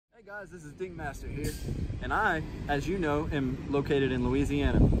Hi guys, this is Dinkmaster here, and I, as you know, am located in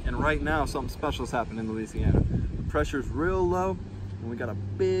Louisiana. And right now, something special is happening in Louisiana. The pressure's real low, and we got a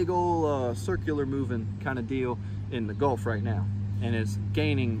big old circular moving kind of deal in the Gulf right now. And it's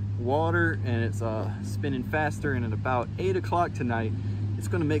gaining water, and it's spinning faster, and at about 8 o'clock tonight, it's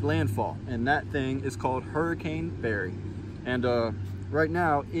gonna make landfall. And that thing is called Hurricane Barry. And right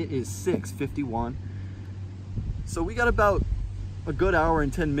now, it is 6:51. So we got about a good hour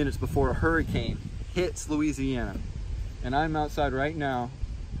and 10 minutes before a hurricane hits Louisiana. And I'm outside right now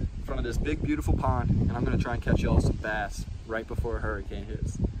in front of this big beautiful pond, and I'm gonna try and catch y'all some bass right before a hurricane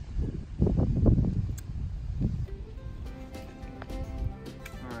hits. All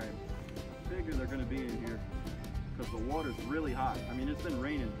right, I figure they're gonna be in here because the water's really high. I mean, it's been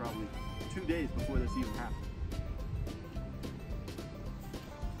raining probably 2 days before this even happened.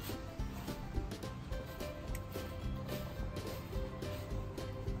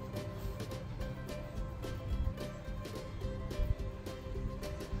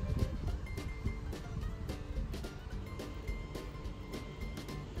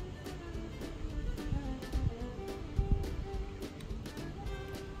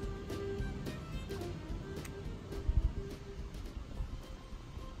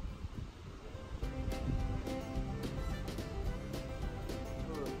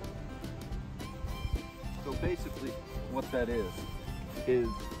 So basically what that is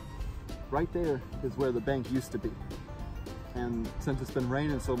right there is where the bank used to be. And since it's been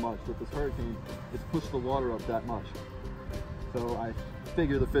raining so much with this hurricane, it's pushed the water up that much. So I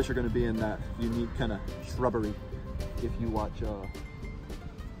figure the fish are going to be in that unique kind of shrubbery if you watch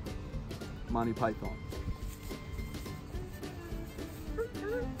Monty Python.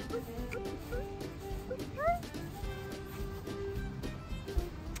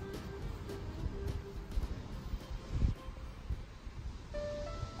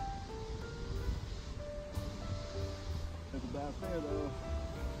 There's a bass there though.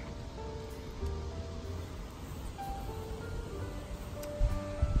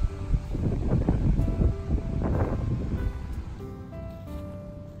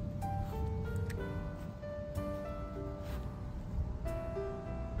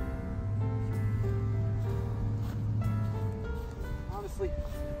 Honestly,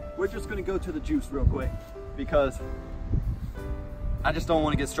 we're just gonna go to the juice real quick because I just don't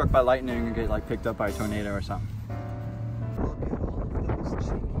want to get struck by lightning and get like picked up by a tornado or something. Look at all of those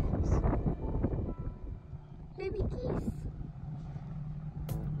chickens. Baby geese.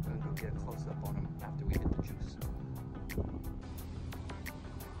 I'm gonna go get a close up on them after we hit the juice.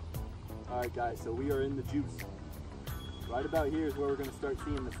 Alright guys, so we are in the juice. Right about here is where we're gonna start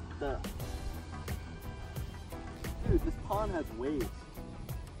seeing the stuff. Dude, this pond has waves.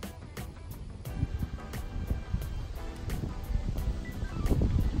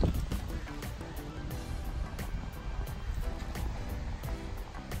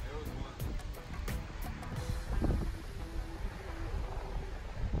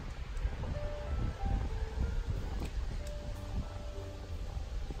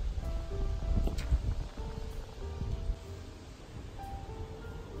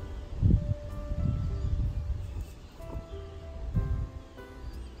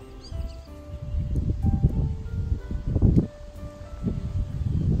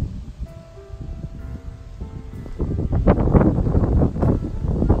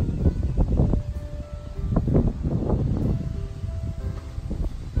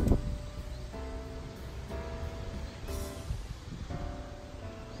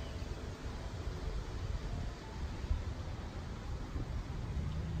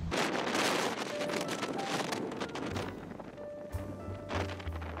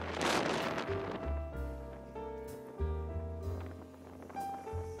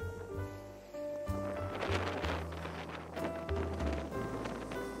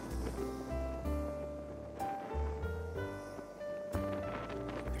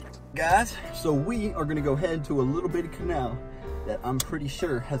 Guys, so we are gonna go head to a little bitty canal that I'm pretty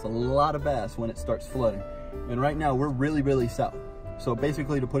sure has a lot of bass when it starts flooding. And right now we're really south. So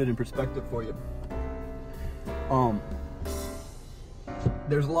basically, to put it in perspective for you,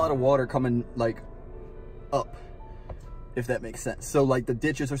 there's a lot of water coming like up, if that makes sense. So like the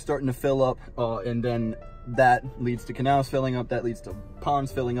ditches are starting to fill up, and then that leads to canals filling up, that leads to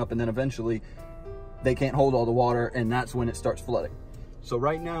ponds filling up, and then eventually they can't hold all the water, and that's when it starts flooding. So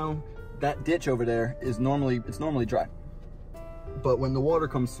right now, that ditch over there is normally dry. But when the water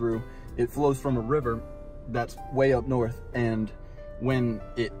comes through, it flows from a river that's way up north, and when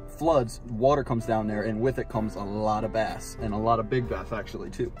it floods, water comes down there, and with it comes a lot of bass, and a lot of big bass actually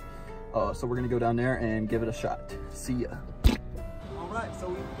too. So we're gonna go down there and give it a shot. See ya. All Alright, so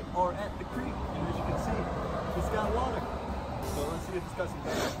we are at the creek, and as you can see, it's got water. So let's see if it's got some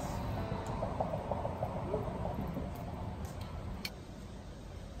bass.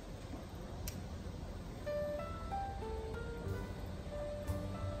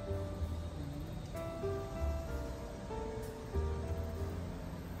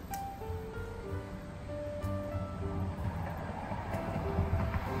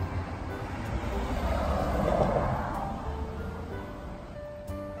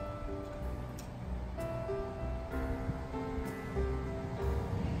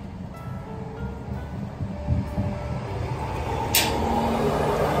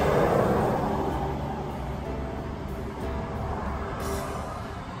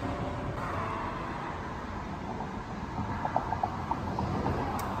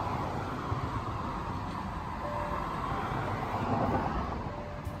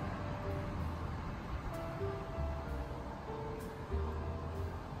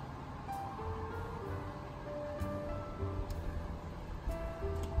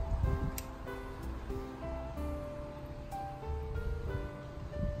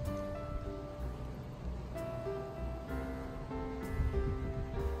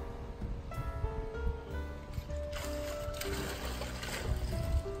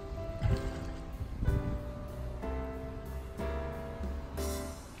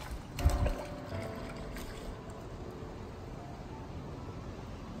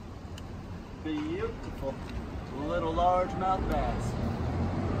 Beautiful little largemouth bass.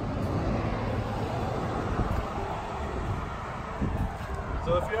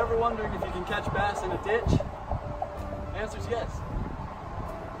 So if you're ever wondering if you can catch bass in a ditch, the answer's yes.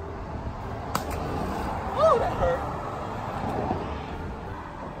 Oh, that hurt.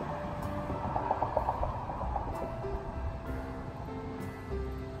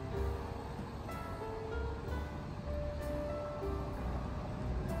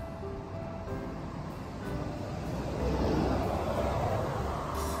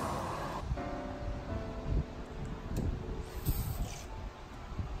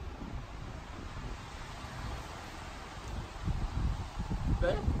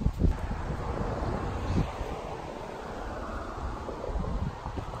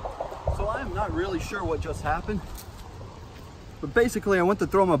 So I'm not really sure what just happened, but basically I went to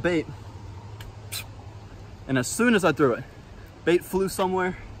throw my bait, and as soon as I threw it, bait flew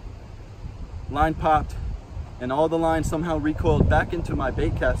somewhere, line popped, and all the line somehow recoiled back into my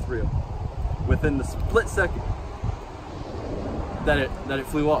bait cast reel within the split second that it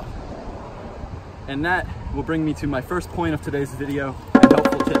flew off. And that will bring me to my first point of today's video, a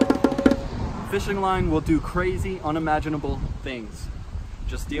helpful tip. Fishing line will do crazy, unimaginable things.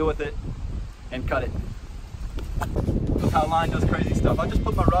 Just deal with it and cut it. That's how line does crazy stuff. I just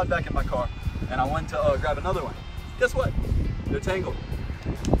put my rod back in my car and I went to grab another one. Guess what? They're tangled.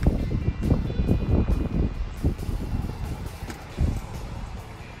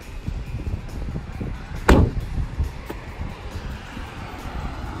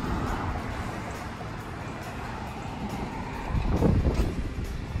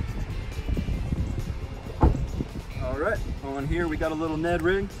 Alright, on here we got a little Ned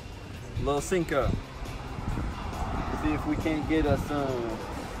rig, a little Cinco. See if we can't get us some.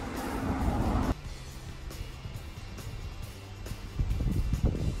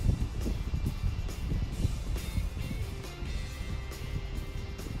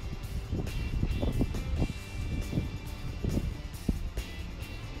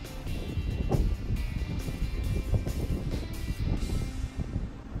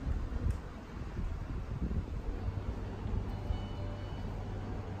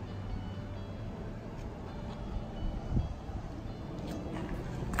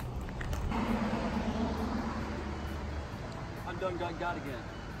 Done got again.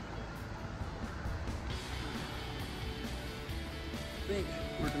 I think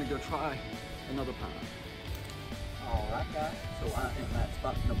we're gonna go try another pound. Alright guys, so I am at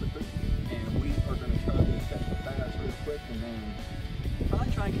spot number 3 and we are gonna try to catch the bass real quick and then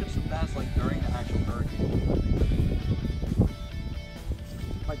probably try and catch some bass like during the actual hurricane.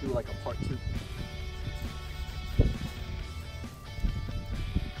 Might do like a part 2.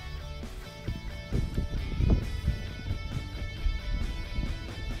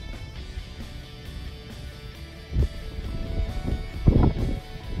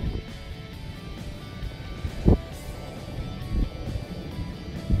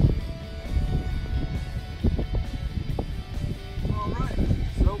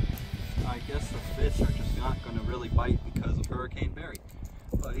 Fish are just not going to really bite because of Hurricane Barry.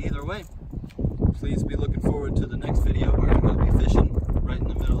 But either way,